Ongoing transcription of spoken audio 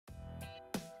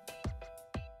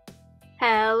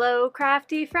Hello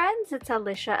Crafty friends, it's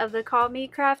Alicia of the Call Me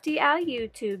Crafty Al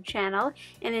YouTube channel,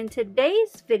 and in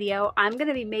today's video I'm going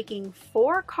to be making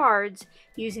 4 cards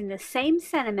using the same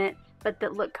sentiment but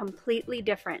that look completely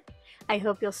different. I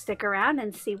hope you'll stick around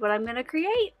and see what I'm going to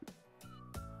create.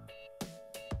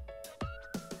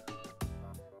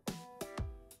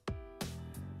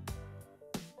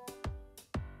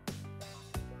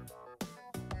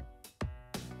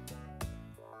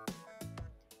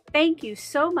 Thank you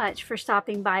so much for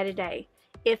stopping by today.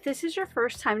 If this is your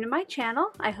first time to my channel,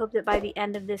 I hope that by the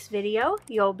end of this video,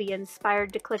 you'll be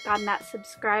inspired to click on that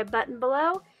subscribe button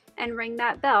below and ring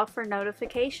that bell for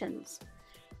notifications.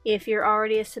 If you're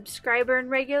already a subscriber and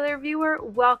regular viewer,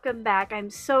 welcome back. I'm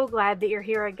so glad that you're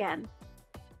here again.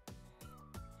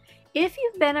 If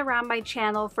you've been around my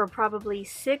channel for probably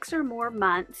 6 or more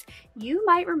months, you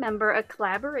might remember a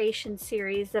collaboration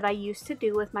series that I used to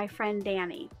do with my friend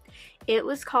Danni. It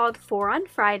was called 4 on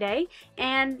Friday,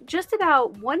 and just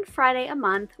about one Friday a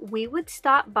month we would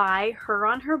stop by, her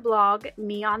on her blog,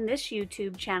 me on this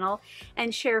YouTube channel,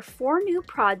 and share 4 new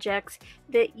projects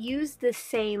that use the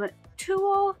same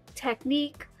tool,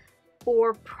 technique,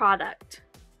 or product.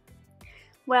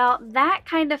 Well, that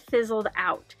kind of fizzled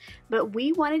out, but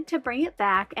we wanted to bring it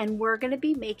back and we're going to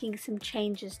be making some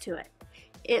changes to it.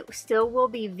 It still will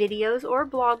be videos or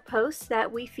blog posts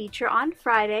that we feature on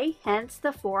Friday, hence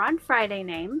the 4 on Friday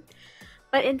name.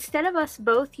 But instead of us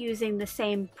both using the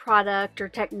same product or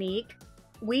technique,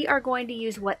 we are going to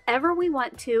use whatever we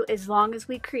want to as long as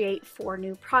we create 4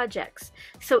 new projects.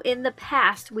 So in the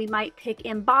past, we might pick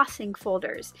embossing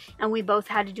folders, and we both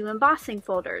had to do embossing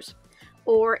folders.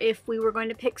 Or if we were going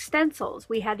to pick stencils,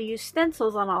 we had to use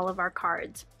stencils on all of our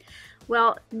cards.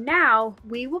 Well, now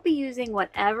we will be using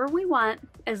whatever we want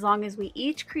as long as we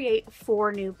each create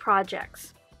 4 new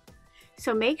projects.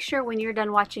 So make sure when you're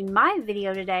done watching my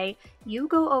video today, you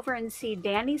go over and see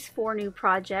Danni's 4 new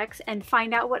projects and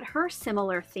find out what her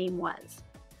similar theme was.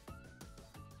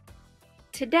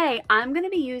 Today, I'm going to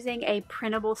be using a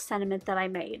printable sentiment that I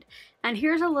made. And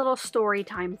here's a little story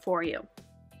time for you.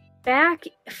 Back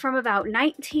from about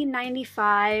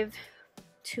 1995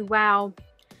 to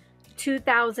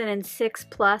 2006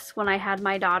 plus, when I had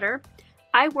my daughter,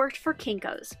 I worked for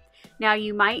Kinko's. Now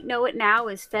you might know it now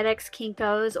as FedEx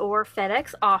Kinko's or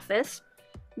FedEx Office.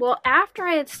 Well, after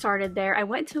I had started there, I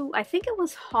went to, I think it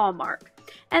was Hallmark,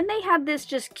 and they had this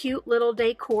just cute little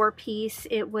decor piece.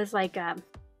 It was like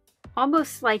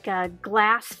almost like a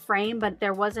glass frame, but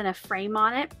there wasn't a frame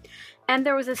on it. And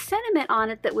there was a sentiment on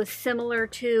it that was similar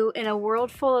to, in a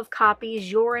world full of copies,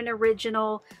 you're an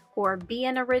original or be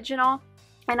an original.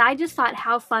 And I just thought,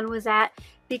 how fun was that?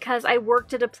 Because I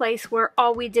worked at a place where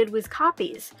all we did was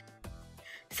copies.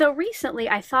 So recently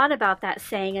I thought about that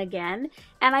saying again,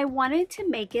 and I wanted to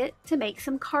make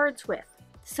some cards with.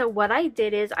 So what I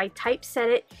did is I typeset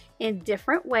it in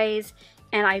different ways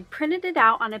and I printed it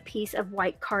out on a piece of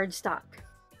white cardstock.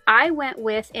 I went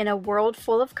with, in a world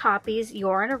full of copies,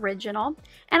 you're an original,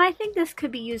 and I think this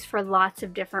could be used for lots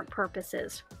of different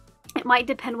purposes. It might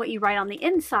depend what you write on the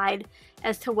inside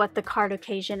as to what the card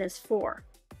occasion is for.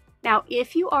 Now,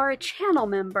 if you are a channel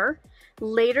member,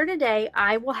 later today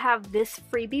I will have this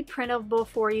freebie printable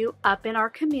for you up in our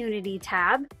community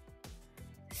tab.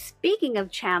 Speaking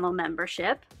of channel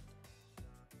membership,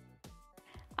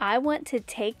 I want to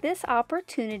take this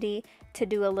opportunity to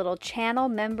do a little channel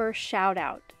member shout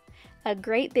out. A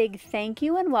great big thank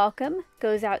you and welcome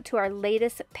goes out to our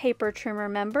latest paper trimmer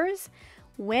members,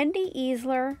 Wendy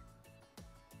Easler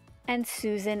and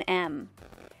Susan M.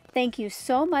 Thank you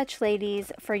so much,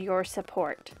 ladies, for your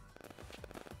support.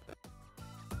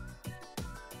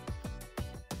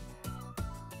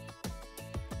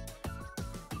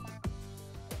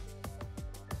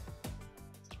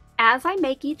 As I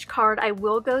make each card, I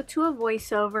will go to a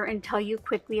voiceover and tell you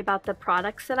quickly about the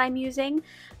products that I'm using,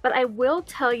 but I will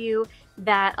tell you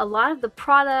that a lot of the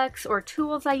products or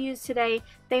tools I use today,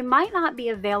 they might not be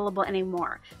available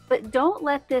anymore, but don't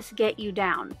let this get you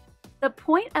down. The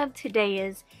point of today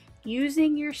is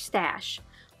using your stash.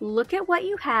 Look at what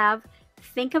you have,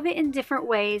 think of it in different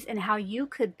ways and how you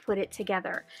could put it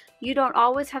together. You don't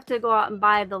always have to go out and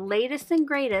buy the latest and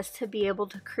greatest to be able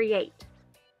to create.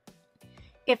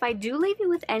 If I do leave you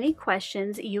with any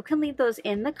questions, you can leave those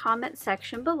in the comment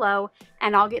section below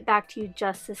and I'll get back to you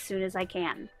just as soon as I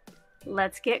can.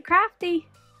 Let's get crafty!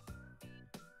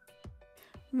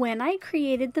 When I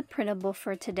created the printable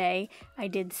for today, I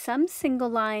did some single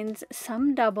lines,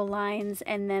 some double lines,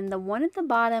 and then the one at the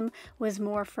bottom was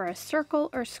more for a circle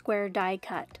or square die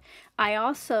cut. I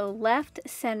also left,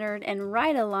 centered, and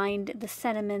right aligned the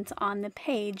sentiments on the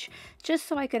page just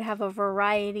so I could have a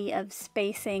variety of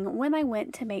spacing when I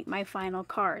went to make my final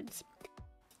cards.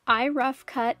 I rough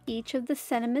cut each of the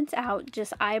sentiments out,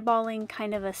 just eyeballing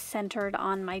kind of a centered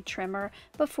on my trimmer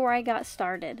before I got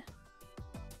started.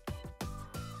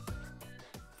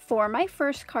 For my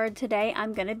first card today,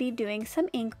 I'm going to be doing some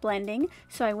ink blending,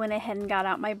 so I went ahead and got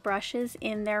out my brushes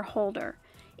in their holder.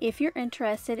 If you're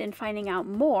interested in finding out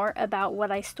more about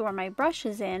what I store my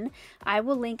brushes in, I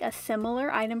will link a similar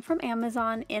item from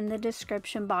Amazon in the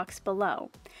description box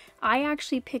below. I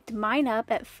actually picked mine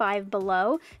up at Five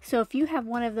Below, so if you have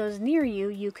one of those near you,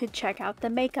 you could check out the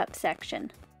makeup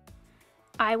section.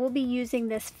 I will be using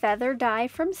this feather die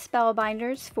from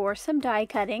Spellbinders for some die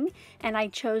cutting, and I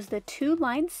chose the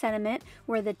 2-line sentiment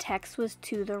where the text was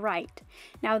to the right.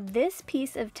 Now this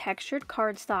piece of textured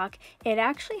cardstock, it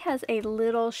actually has a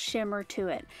little shimmer to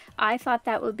it. I thought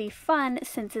that would be fun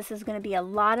since this is going to be a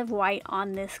lot of white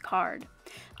on this card.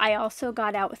 I also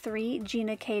got out 3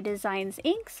 Gina K Designs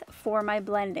inks for my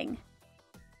blending.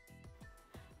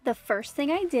 The first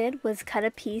thing I did was cut a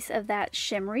piece of that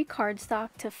shimmery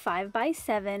cardstock to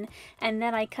 5x7, and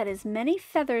then I cut as many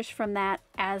feathers from that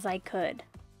as I could.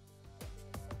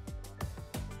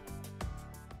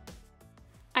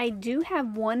 I do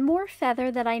have one more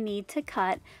feather that I need to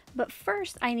cut, but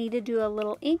first I need to do a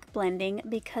little ink blending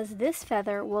because this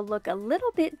feather will look a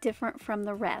little bit different from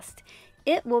the rest.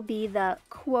 It will be the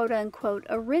quote-unquote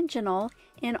original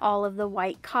in all of the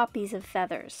white copies of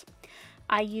feathers.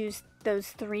 I used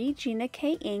those 3 Gina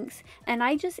K inks, and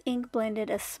I just ink blended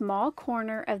a small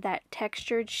corner of that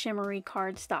textured shimmery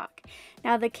cardstock.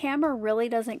 Now the camera really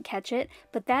doesn't catch it,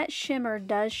 but that shimmer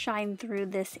does shine through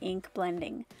this ink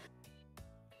blending.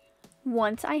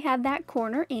 Once I had that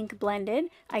corner ink blended,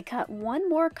 I cut one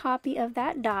more copy of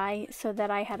that die so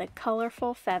that I had a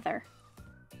colorful feather.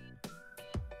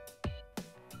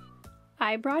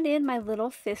 I brought in my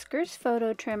little Fiskars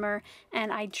photo trimmer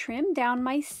and I trimmed down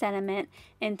my sentiment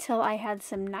until I had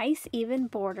some nice even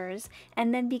borders,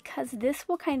 and then because this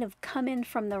will kind of come in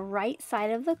from the right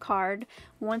side of the card,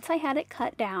 once I had it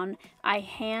cut down, I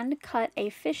hand cut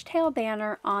a fishtail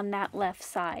banner on that left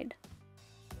side.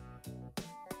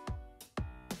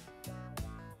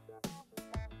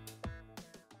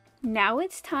 Now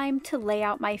it's time to lay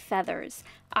out my feathers.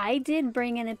 I did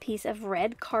bring in a piece of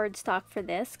red cardstock for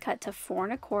this, cut to 4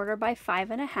 1/4 by 5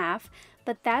 1/2,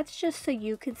 but that's just so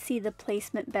you could see the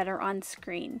placement better on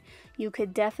screen. You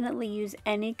could definitely use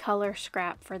any color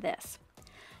scrap for this.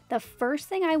 The first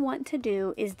thing I want to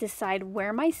do is decide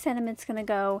where my sentiment's going to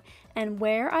go and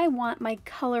where I want my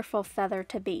colorful feather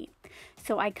to be.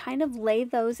 So I kind of lay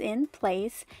those in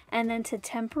place, and then to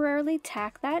temporarily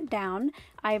tack that down,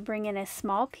 I bring in a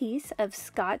small piece of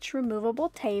Scotch removable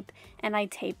tape and I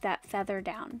tape that feather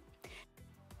down.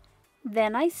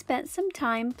 Then I spent some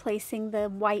time placing the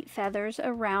white feathers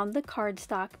around the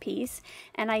cardstock piece,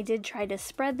 and I did try to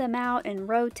spread them out and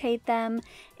rotate them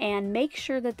and make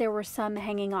sure that there were some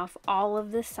hanging off all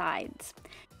of the sides.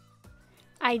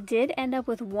 I did end up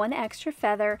with one extra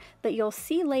feather, but you'll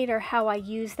see later how I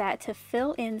use that to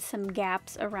fill in some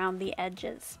gaps around the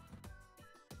edges.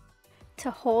 To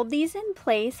hold these in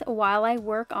place while I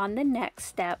work on the next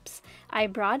steps, I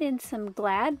brought in some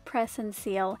Glad press and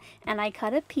seal, and I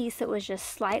cut a piece that was just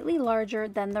slightly larger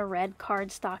than the red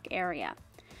cardstock area.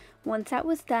 Once that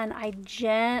was done, I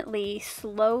gently,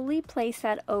 slowly placed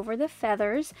that over the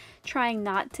feathers, trying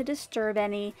not to disturb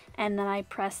any, and then I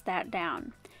pressed that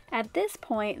down. At this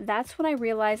point, that's when I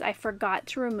realized I forgot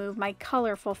to remove my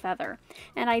colorful feather,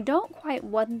 and I don't quite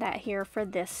want that here for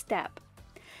this step.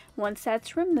 Once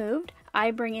that's removed,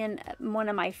 I bring in one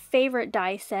of my favorite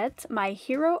die sets, my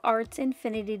Hero Arts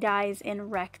Infinity dies in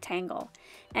rectangle,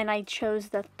 and I chose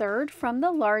the 3rd from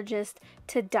the largest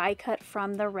to die cut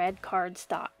from the red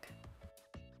cardstock.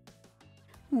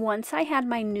 Once I had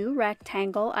my new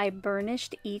rectangle, I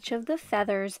burnished each of the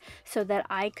feathers so that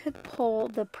I could pull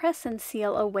the press and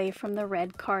seal away from the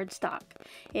red cardstock.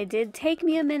 It did take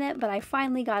me a minute, but I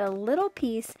finally got a little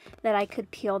piece that I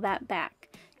could peel that back.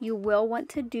 You will want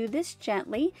to do this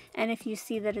gently, and if you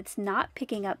see that it's not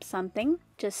picking up something,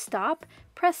 just stop,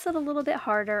 press it a little bit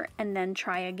harder, and then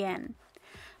try again.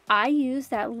 I used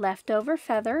that leftover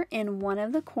feather in one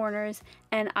of the corners,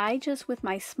 and I just with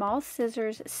my small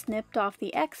scissors snipped off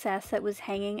the excess that was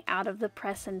hanging out of the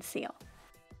press and seal.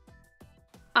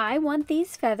 I want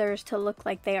these feathers to look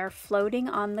like they are floating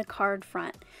on the card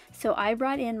front. So I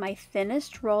brought in my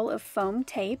thinnest roll of foam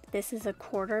tape. This is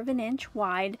 1/4 of an inch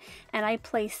wide, and I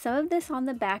placed some of this on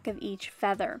the back of each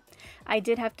feather. I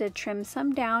did have to trim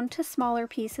some down to smaller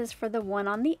pieces for the one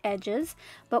on the edges,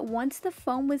 but once the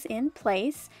foam was in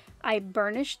place, I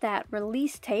burnished that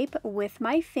release tape with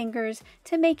my fingers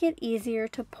to make it easier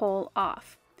to pull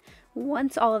off.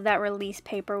 Once all of that release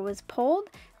paper was pulled,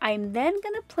 I'm then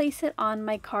going to place it on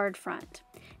my card front.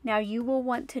 Now you will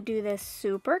want to do this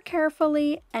super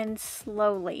carefully and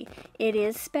slowly. It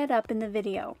is sped up in the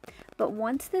video, but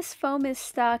once this foam is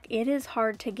stuck, it is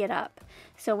hard to get up.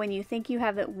 So when you think you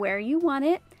have it where you want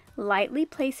it, lightly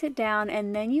place it down,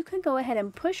 and then you can go ahead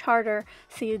and push harder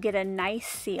so you get a nice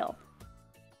seal.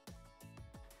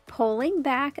 Pulling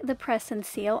back the press and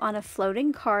seal on a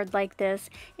floating card like this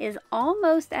is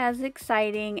almost as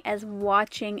exciting as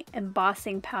watching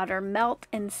embossing powder melt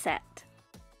and set.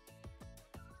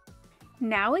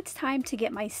 Now it's time to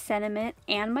get my sentiment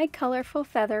and my colorful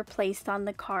feather placed on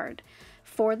the card.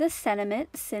 For the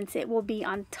sentiment, since it will be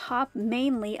on top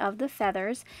mainly of the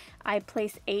feathers, I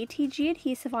place ATG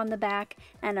adhesive on the back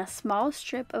and a small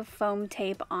strip of foam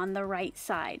tape on the right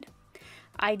side.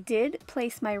 I did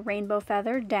place my rainbow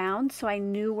feather down so I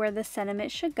knew where the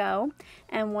sentiment should go,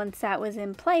 and once that was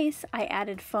in place, I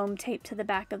added foam tape to the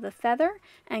back of the feather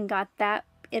and got that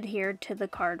adhered to the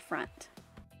card front.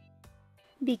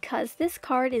 Because this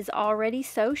card is already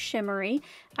so shimmery,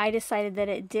 I decided that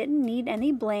it didn't need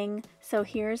any bling, so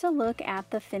here's a look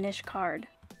at the finished card.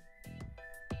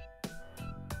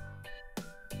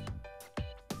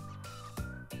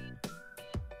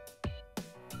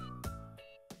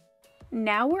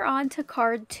 Now we're on to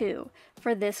card 2.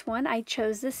 For this one, I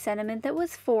chose the sentiment that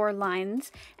was 4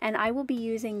 lines, and I will be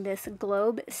using this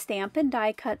globe stamp and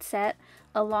die cut set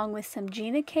along with some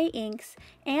Gina K inks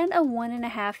and a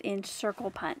 1.5 inch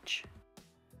circle punch.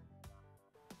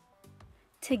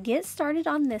 To get started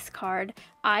on this card,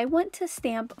 I want to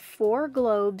stamp 4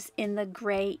 globes in the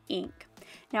gray ink.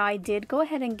 Now I did go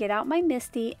ahead and get out my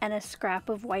MISTI and a scrap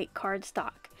of white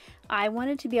cardstock. I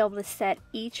wanted to be able to set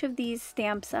each of these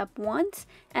stamps up once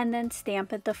and then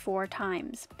stamp it the 4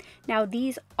 times. Now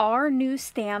these are new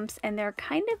stamps and they're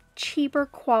kind of cheaper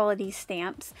quality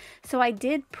stamps, so I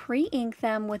did pre-ink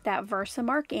them with that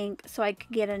Versamark ink so I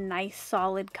could get a nice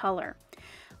solid color.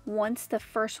 Once the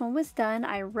first one was done,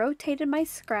 I rotated my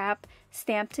scrap,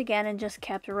 stamped again, and just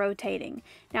kept rotating.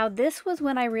 Now this was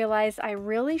when I realized I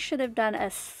really should have done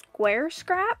a square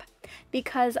scrap,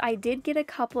 because I did get a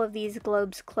couple of these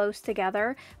globes close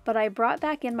together, but I brought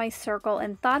back in my circle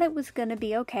and thought it was going to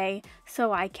be okay,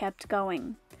 so I kept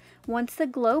going. Once the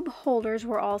globe holders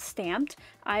were all stamped,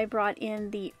 I brought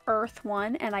in the earth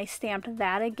one and I stamped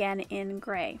that again in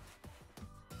gray.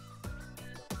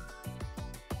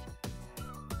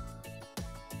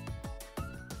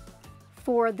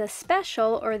 For the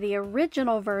special or the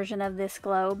original version of this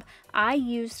globe, I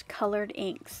used colored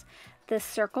inks. The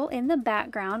circle in the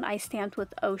background I stamped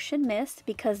with Ocean Mist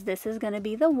because this is going to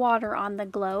be the water on the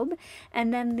globe,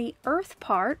 and then the earth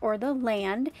part or the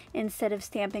land, instead of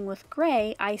stamping with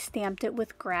gray, I stamped it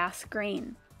with grass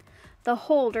green. The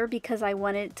holder, because I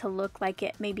wanted it to look like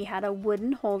it maybe had a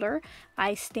wooden holder,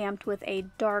 I stamped with a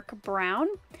dark brown,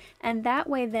 and that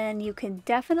way then you can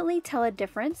definitely tell a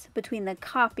difference between the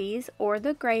copies or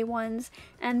the gray ones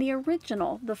and the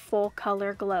original, the full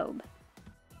color globe.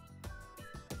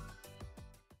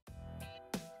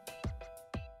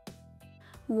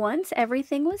 Once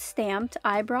everything was stamped,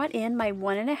 I brought in my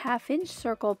 1.5 inch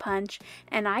circle punch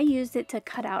and I used it to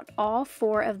cut out all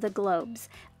 4 of the globes.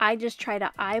 I just tried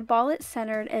to eyeball it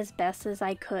centered as best as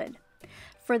I could.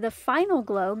 For the final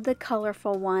globe, the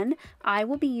colorful one, I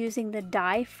will be using the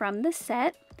die from the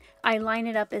set. I line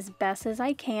it up as best as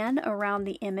I can around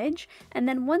the image, and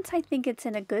then once I think it's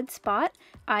in a good spot,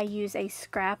 I use a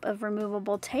scrap of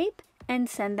removable tape and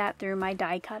send that through my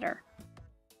die cutter.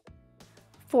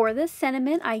 For the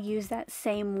sentiment, I use that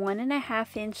same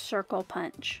 1.5 inch circle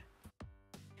punch.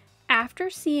 After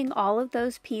seeing all of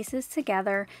those pieces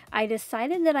together, I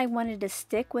decided that I wanted to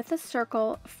stick with a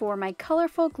circle for my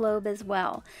colorful globe as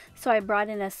well. So I brought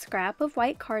in a scrap of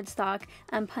white cardstock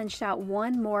and punched out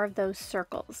 1 more of those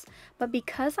circles. But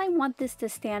because I want this to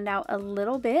stand out a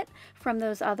little bit from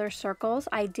those other circles,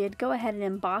 I did go ahead and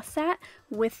emboss that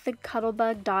with the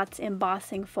Cuttlebug Dots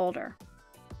embossing folder.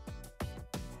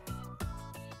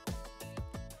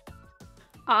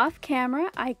 Off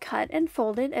camera, I cut and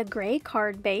folded a gray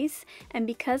card base, and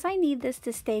because I need this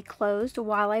to stay closed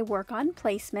while I work on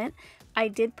placement, I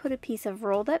did put a piece of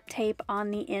rolled up tape on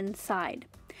the inside.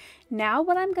 Now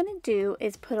what I'm going to do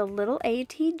is put a little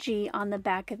ATG on the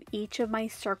back of each of my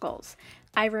circles.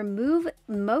 I remove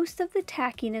most of the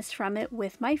tackiness from it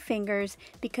with my fingers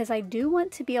because I do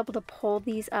want to be able to pull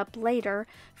these up later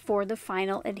for the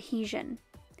final adhesion.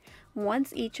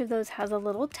 Once each of those has a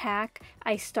little tack,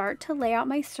 I start to lay out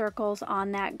my circles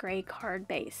on that gray card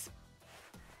base.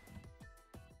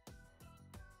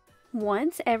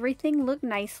 Once everything looked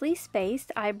nicely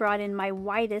spaced, I brought in my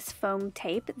whitest foam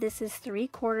tape. This is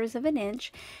 3/4 of an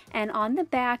inch, and on the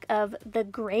back of the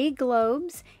gray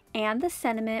globes and the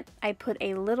sentiment, I put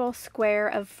a little square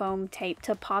of foam tape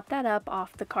to pop that up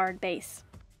off the card base.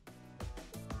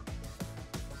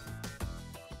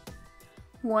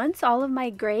 Once all of my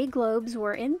gray globes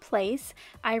were in place,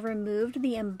 I removed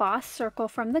the embossed circle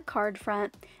from the card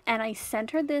front and I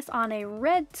centered this on a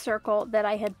red circle that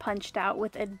I had punched out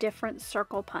with a different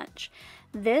circle punch.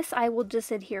 This I will just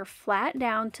adhere flat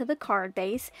down to the card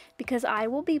base because I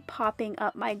will be popping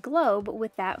up my globe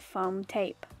with that foam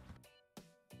tape.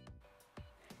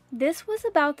 This was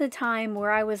about the time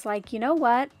where I was like, you know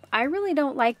what? I really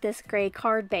don't like this gray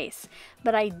card base,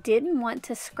 but I didn't want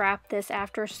to scrap this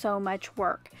after so much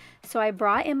work. So I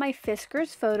brought in my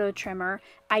Fiskars photo trimmer.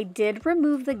 I did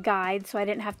remove the guide so I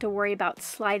didn't have to worry about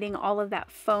sliding all of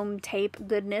that foam tape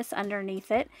goodness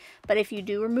underneath it. But if you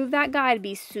do remove that guide,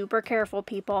 be super careful,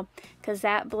 people, because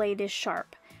that blade is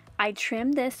sharp. I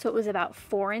trimmed this so it was about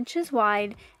 4 inches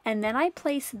wide, and then I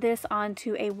placed this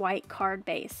onto a white card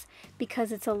base.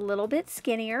 Because it's a little bit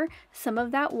skinnier, some of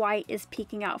that white is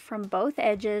peeking out from both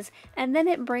edges, and then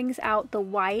it brings out the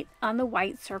white on the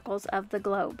white circles of the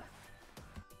globe.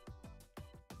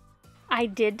 I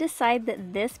did decide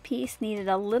that this piece needed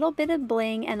a little bit of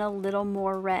bling and a little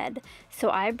more red. So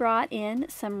I brought in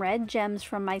some red gems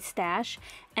from my stash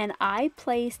and I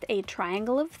placed a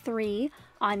triangle of 3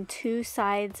 on 2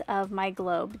 sides of my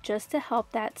globe just to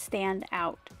help that stand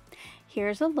out.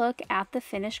 Here's a look at the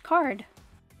finished card.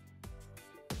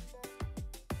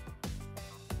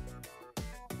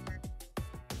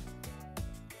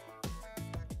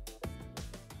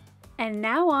 And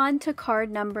now on to card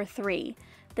number 3.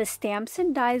 The stamps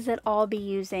and dies that I'll be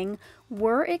using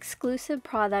were exclusive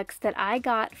products that I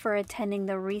got for attending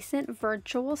the recent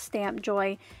virtual Stamp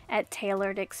Joy at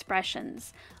Tailored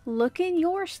Expressions. Look in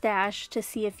your stash to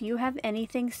see if you have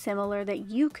anything similar that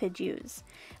you could use.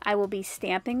 I will be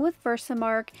stamping with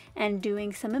Versamark and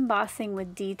doing some embossing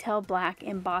with Detail Black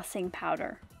embossing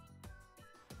powder.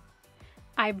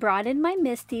 I brought in my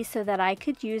MISTI so that I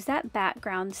could use that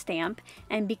background stamp,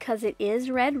 and because it is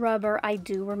red rubber, I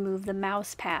do remove the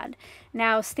mouse pad.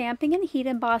 Now, stamping and heat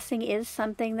embossing is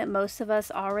something that most of us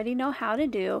already know how to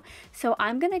do, so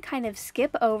I'm going to kind of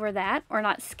skip over that, or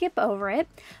not skip over it,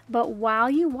 but while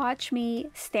you watch me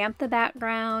stamp the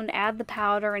background, add the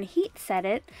powder, and heat set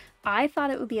it, I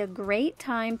thought it would be a great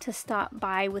time to stop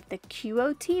by with the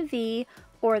QOTV,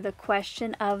 or the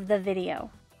question of the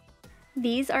video.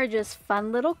 These are just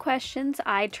fun little questions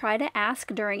I try to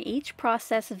ask during each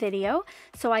process video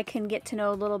so I can get to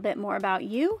know a little bit more about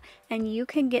you and you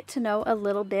can get to know a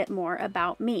little bit more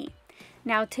about me.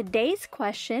 Now today's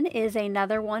question is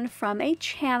another one from a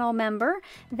channel member.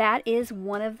 That is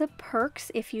one of the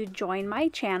perks if you join my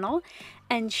channel.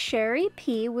 And Sherry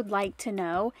P would like to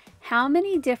know, how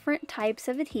many different types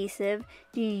of adhesive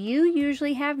do you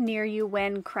usually have near you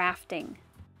when crafting?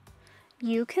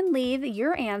 You can leave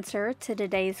your answer to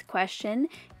today's question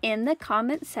in the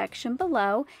comment section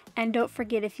below, and don't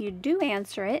forget, if you do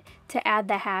answer it, to add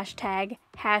the hashtag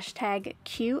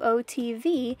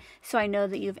QOTV so I know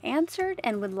that you've answered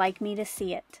and would like me to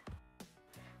see it.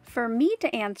 For me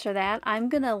to answer that, I'm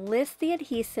going to list the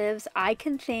adhesives I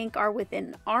can think are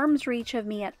within arm's reach of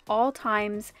me at all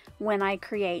times when I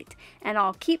create, and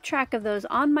I'll keep track of those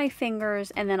on my fingers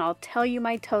and then I'll tell you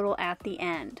my total at the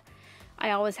end.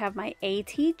 I always have my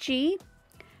ATG,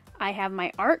 I have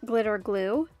my art glitter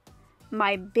glue,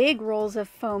 my big rolls of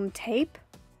foam tape,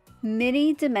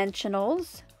 mini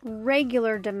dimensionals,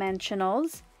 regular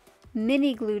dimensionals,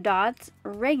 mini glue dots,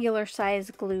 regular size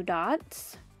glue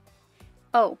dots.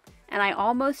 Oh, and I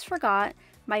almost forgot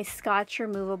my Scotch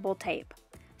removable tape.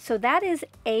 So that is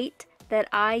 8 that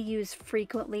I use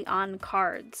frequently on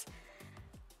cards.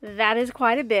 That is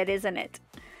quite a bit, isn't it?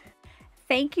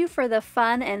 Thank you for the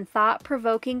fun and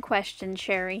thought-provoking question,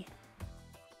 Sherry.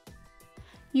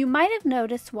 You might have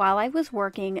noticed while I was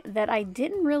working that I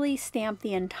didn't really stamp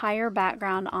the entire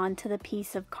background onto the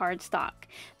piece of cardstock.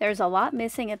 There's a lot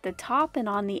missing at the top and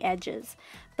on the edges,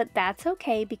 but that's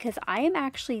okay because I am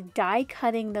actually die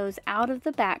cutting those out of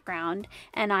the background,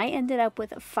 and I ended up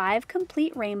with 5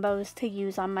 complete rainbows to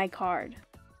use on my card.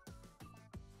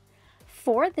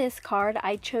 For this card,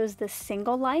 I chose the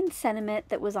single line sentiment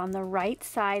that was on the right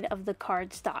side of the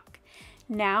cardstock.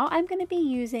 Now I'm going to be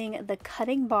using the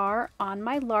cutting bar on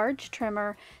my large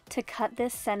trimmer to cut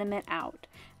this sentiment out.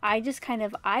 I just kind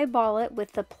of eyeball it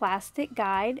with the plastic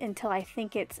guide until I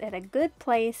think it's at a good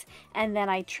place, and then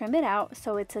I trim it out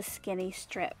so it's a skinny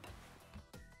strip.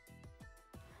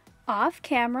 Off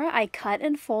camera, I cut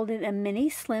and folded a mini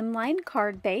slimline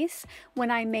card base.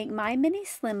 When I make my mini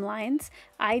slimlines,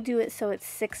 I do it so it's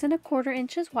 6 1/4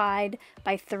 inches wide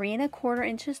by 3 1/4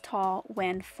 inches tall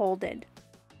when folded.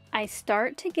 I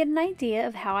start to get an idea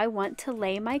of how I want to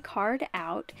lay my card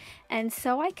out, and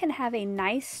so I can have a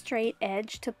nice straight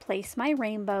edge to place my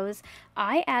rainbows.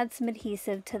 I add some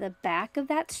adhesive to the back of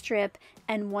that strip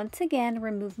and once again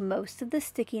remove most of the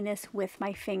stickiness with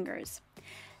my fingers.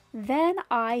 Then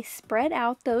I spread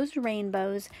out those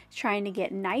rainbows, trying to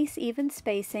get nice even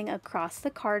spacing across the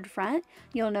card front.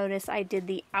 You'll notice I did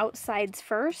the outsides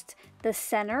first, the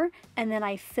center, and then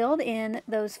I filled in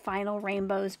those final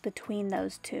rainbows between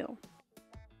those two.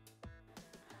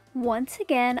 Once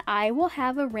again, I will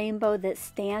have a rainbow that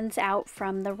stands out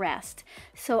from the rest.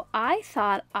 So I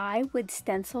thought I would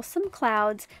stencil some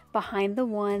clouds behind the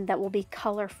one that will be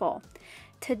colorful.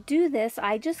 To do this,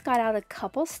 I just got out a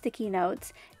couple sticky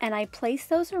notes and I placed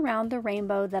those around the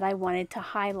rainbow that I wanted to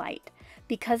highlight.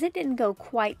 Because it didn't go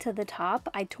quite to the top,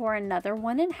 I tore another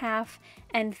one in half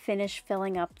and finished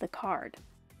filling up the card.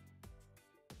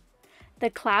 The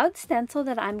cloud stencil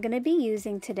that I'm going to be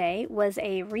using today was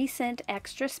a recent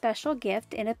extra special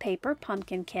gift in a paper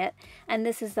pumpkin kit, and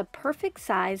this is the perfect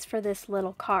size for this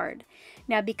little card.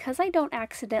 Now, because I don't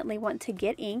accidentally want to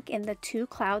get ink in the two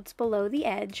clouds below the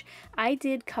edge, I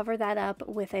did cover that up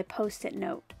with a post-it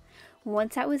note.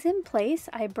 Once that was in place,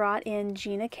 I brought in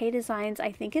Gina K Designs,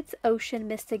 I think it's Ocean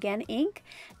Mist Again ink,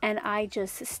 and I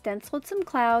just stenciled some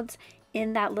clouds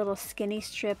in that little skinny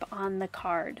strip on the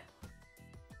card.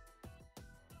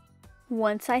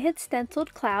 Once I had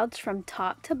stenciled clouds from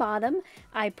top to bottom,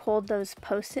 I pulled those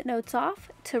post-it notes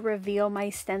off to reveal my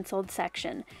stenciled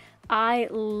section. I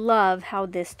love how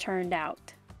this turned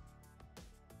out.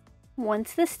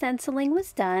 Once the stenciling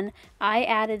was done, I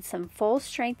added some full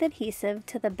strength adhesive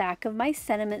to the back of my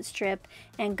sentiment strip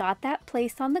and got that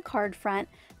placed on the card front,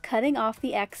 cutting off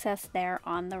the excess there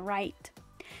on the right.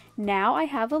 Now I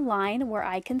have a line where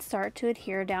I can start to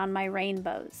adhere down my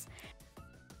rainbows.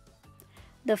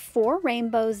 The 4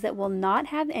 rainbows that will not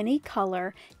have any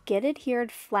color get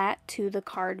adhered flat to the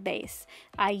card base.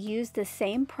 I used the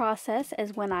same process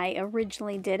as when I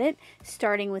originally did it,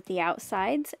 starting with the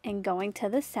outsides and going to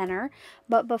the center,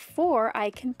 but before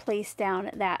I can place down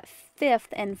that 5th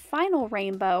and final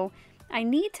rainbow, I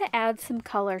need to add some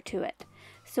color to it.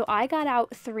 So I got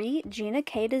out 3 Gina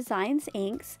K Designs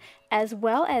inks, as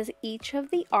well as each of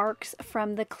the arcs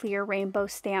from the clear rainbow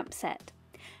stamp set.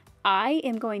 I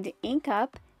am going to ink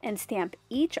up and stamp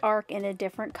each arc in a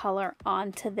different color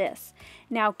onto this.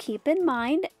 Now keep in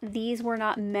mind, these were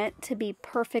not meant to be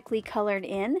perfectly colored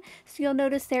in, so you'll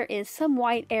notice there is some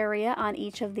white area on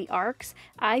each of the arcs.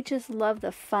 I just love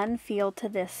the fun feel to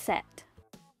this set.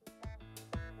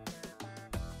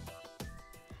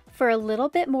 For a little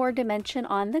bit more dimension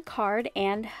on the card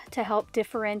and to help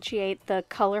differentiate the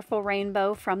colorful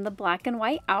rainbow from the black and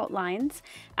white outlines,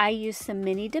 I used some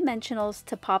mini dimensionals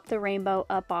to pop the rainbow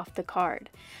up off the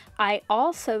card. I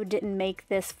also didn't make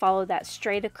this follow that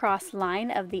straight across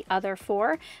line of the other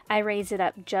 4. I raised it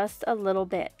up just a little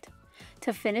bit.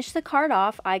 To finish the card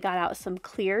off, I got out some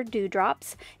clear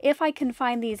dewdrops. If I can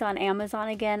find these on Amazon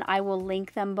again, I will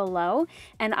link them below.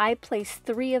 And I placed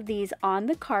 3 of these on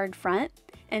the card front.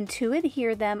 And to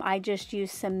adhere them, I just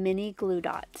used some mini glue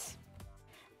dots.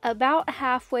 About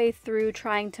halfway through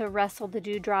trying to wrestle the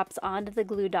dewdrops onto the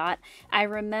glue dot, I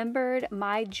remembered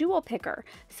my jewel picker.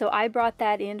 So I brought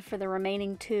that in for the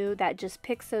remaining 2. That just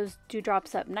picks those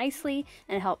dewdrops up nicely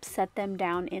and helps set them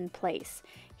down in place.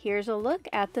 Here's a look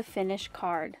at the finished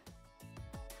card.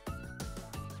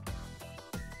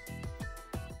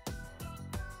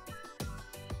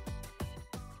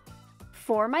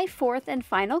 For my 4th and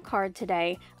final card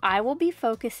today, I will be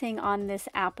focusing on this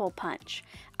apple punch.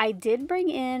 I did bring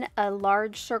in a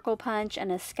large circle punch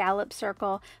and a scallop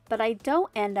circle, but I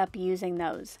don't end up using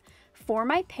those. For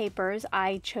my papers,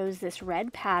 I chose this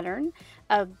red pattern,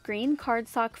 a green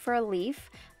cardstock for a leaf.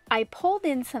 I pulled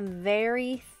in some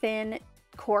very thin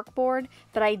corkboard,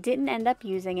 but I didn't end up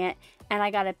using it, and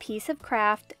I got a piece of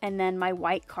craft and then my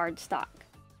white cardstock.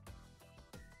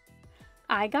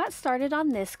 I got started on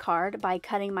this card by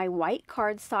cutting my white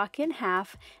cardstock in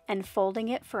half and folding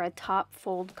it for a top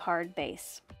fold card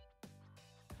base.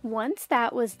 Once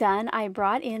that was done, I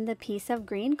brought in the piece of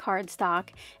green cardstock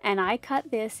and I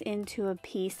cut this into a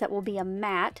piece that will be a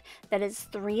mat that is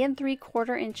 3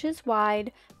 3/4 inches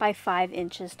wide by 5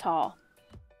 inches tall.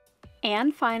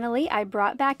 And finally, I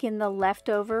brought back in the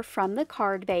leftover from the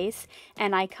card base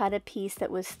and I cut a piece that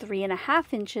was 3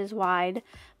 1/2 inches wide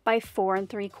by 4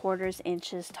 3/4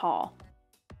 inches tall.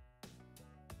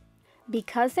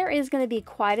 Because there is going to be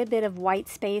quite a bit of white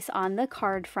space on the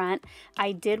card front,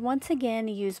 I did once again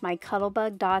use my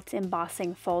Cuttlebug Dots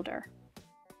embossing folder.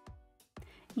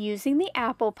 Using the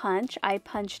apple punch, I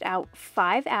punched out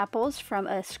 5 apples from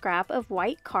a scrap of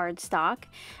white cardstock,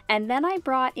 and then I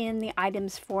brought in the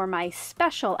items for my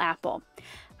special apple.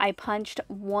 I punched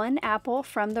 1 apple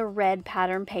from the red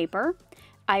pattern paper,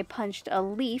 I punched a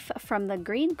leaf from the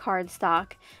green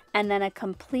cardstock, and then a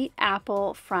complete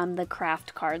apple from the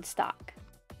craft cardstock.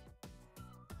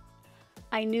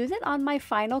 I knew that on my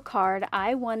final card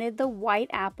I wanted the white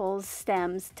apple's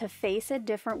stems to face a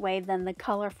different way than the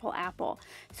colorful apple,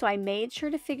 so I made sure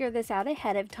to figure this out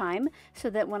ahead of time so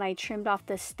that when I trimmed off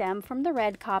the stem from the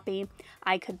red copy,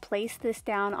 I could place this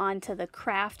down onto the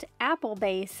craft apple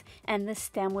base and the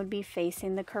stem would be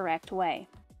facing the correct way.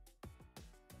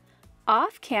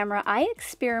 Off camera, I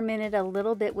experimented a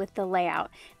little bit with the layout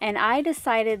and I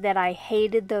decided that I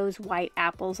hated those white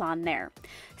apples on there.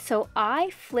 So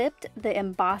I flipped the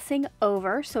embossing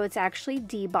over so it's actually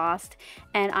debossed,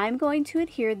 and I'm going to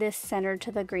adhere this centered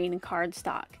to the green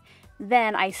cardstock.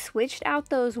 Then I switched out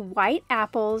those white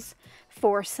apples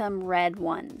for some red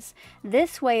ones.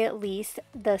 This way at least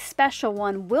the special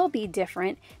one will be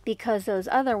different because those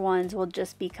other ones will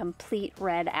just be complete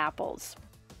red apples.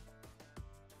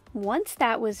 Once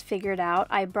that was figured out,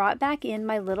 I brought back in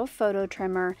my little photo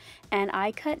trimmer and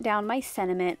I cut down my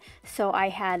sentiment so I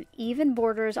had even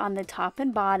borders on the top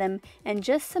and bottom and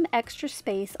just some extra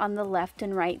space on the left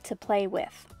and right to play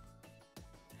with.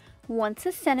 Once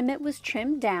the sentiment was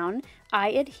trimmed down,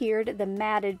 I adhered the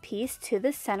matted piece to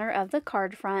the center of the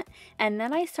card front, and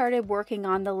then I started working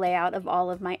on the layout of all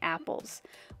of my apples.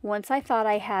 Once I thought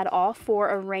I had all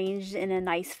 4 arranged in a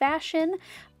nice fashion,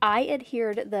 I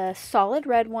adhered the solid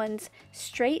red ones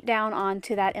straight down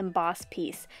onto that embossed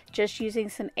piece, just using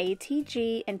some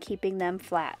ATG and keeping them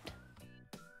flat.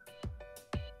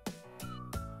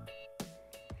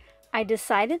 I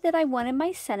decided that I wanted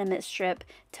my sentiment strip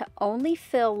to only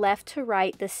fill left to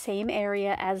right the same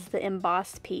area as the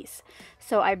embossed piece.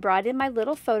 So I brought in my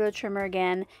little photo trimmer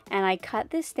again and I cut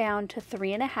this down to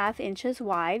 3 1/2 inches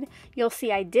wide. You'll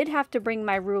see I did have to bring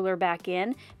my ruler back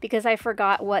in because I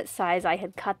forgot what size I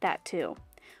had cut that to.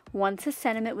 Once the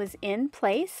sentiment was in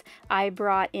place, I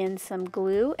brought in some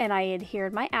glue and I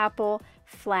adhered my apple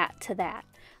flat to that.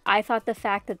 I thought the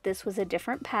fact that this was a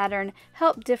different pattern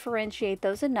helped differentiate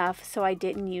those enough so I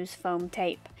didn't use foam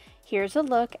tape. Here's a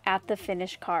look at the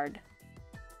finished card.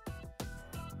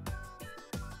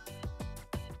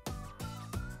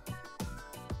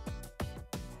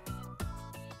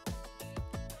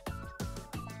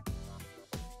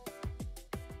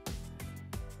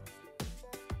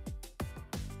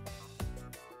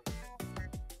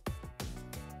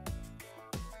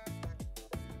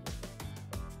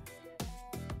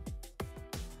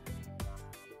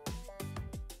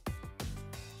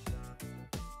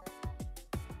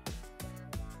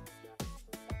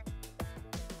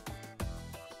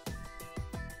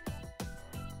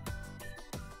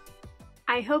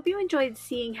 I hope you enjoyed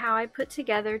seeing how I put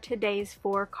together today's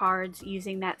 4 cards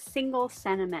using that single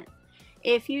sentiment.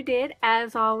 If you did,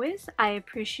 as always, I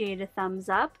appreciate a thumbs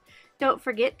up. Don't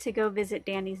forget to go visit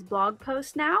Danni's blog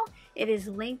post now. It is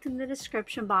linked in the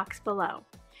description box below.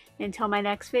 Until my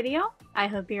next video, I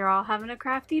hope you're all having a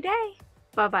crafty day.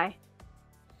 Bye-bye.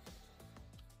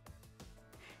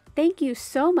 Thank you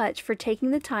so much for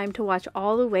taking the time to watch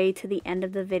all the way to the end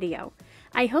of the video.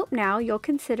 I hope now you'll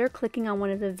consider clicking on one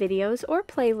of the videos or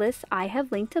playlists I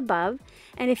have linked above,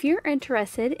 and if you're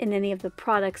interested in any of the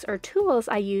products or tools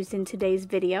I used in today's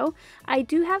video, I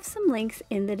do have some links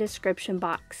in the description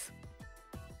box.